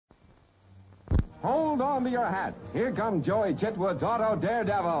Hold on to your hats. Here come Joie Chitwood's Auto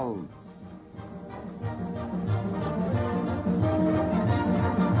Daredevils.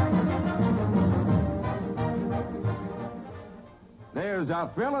 There's a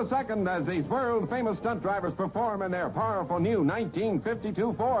thrill a second as these world-famous stunt drivers perform in their powerful new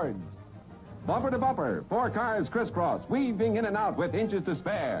 1952 Fords. Bumper to bumper, 4 cars crisscross, weaving in and out with inches to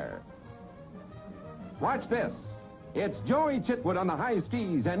spare. Watch this. It's Joie Chitwood on the high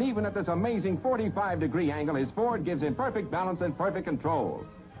skis, and even at this amazing 45-degree angle, his Ford gives him perfect balance and perfect control.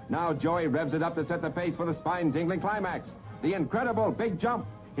 Now Joie revs it up to set the pace for the spine-tingling climax. The incredible big jump.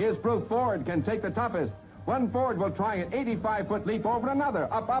 His proof Ford can take the toughest. One Ford will try an 85-foot leap over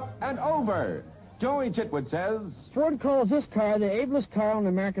another, up, up, and over. Joie Chitwood says, Ford calls this car the ablest car on the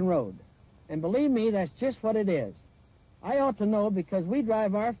American road. And believe me, that's just what it is. I ought to know because we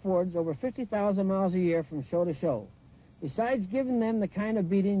drive our Fords over 50,000 miles a year from show to show, besides giving them the kind of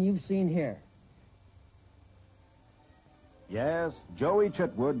beating you've seen here. Yes, Joie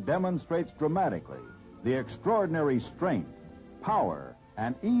Chitwood demonstrates dramatically the extraordinary strength, power,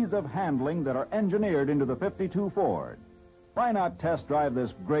 and ease of handling that are engineered into the 52 Ford. Why not test drive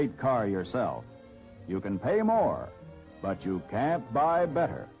this great car yourself? You can pay more, but you can't buy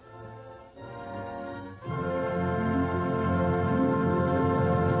better.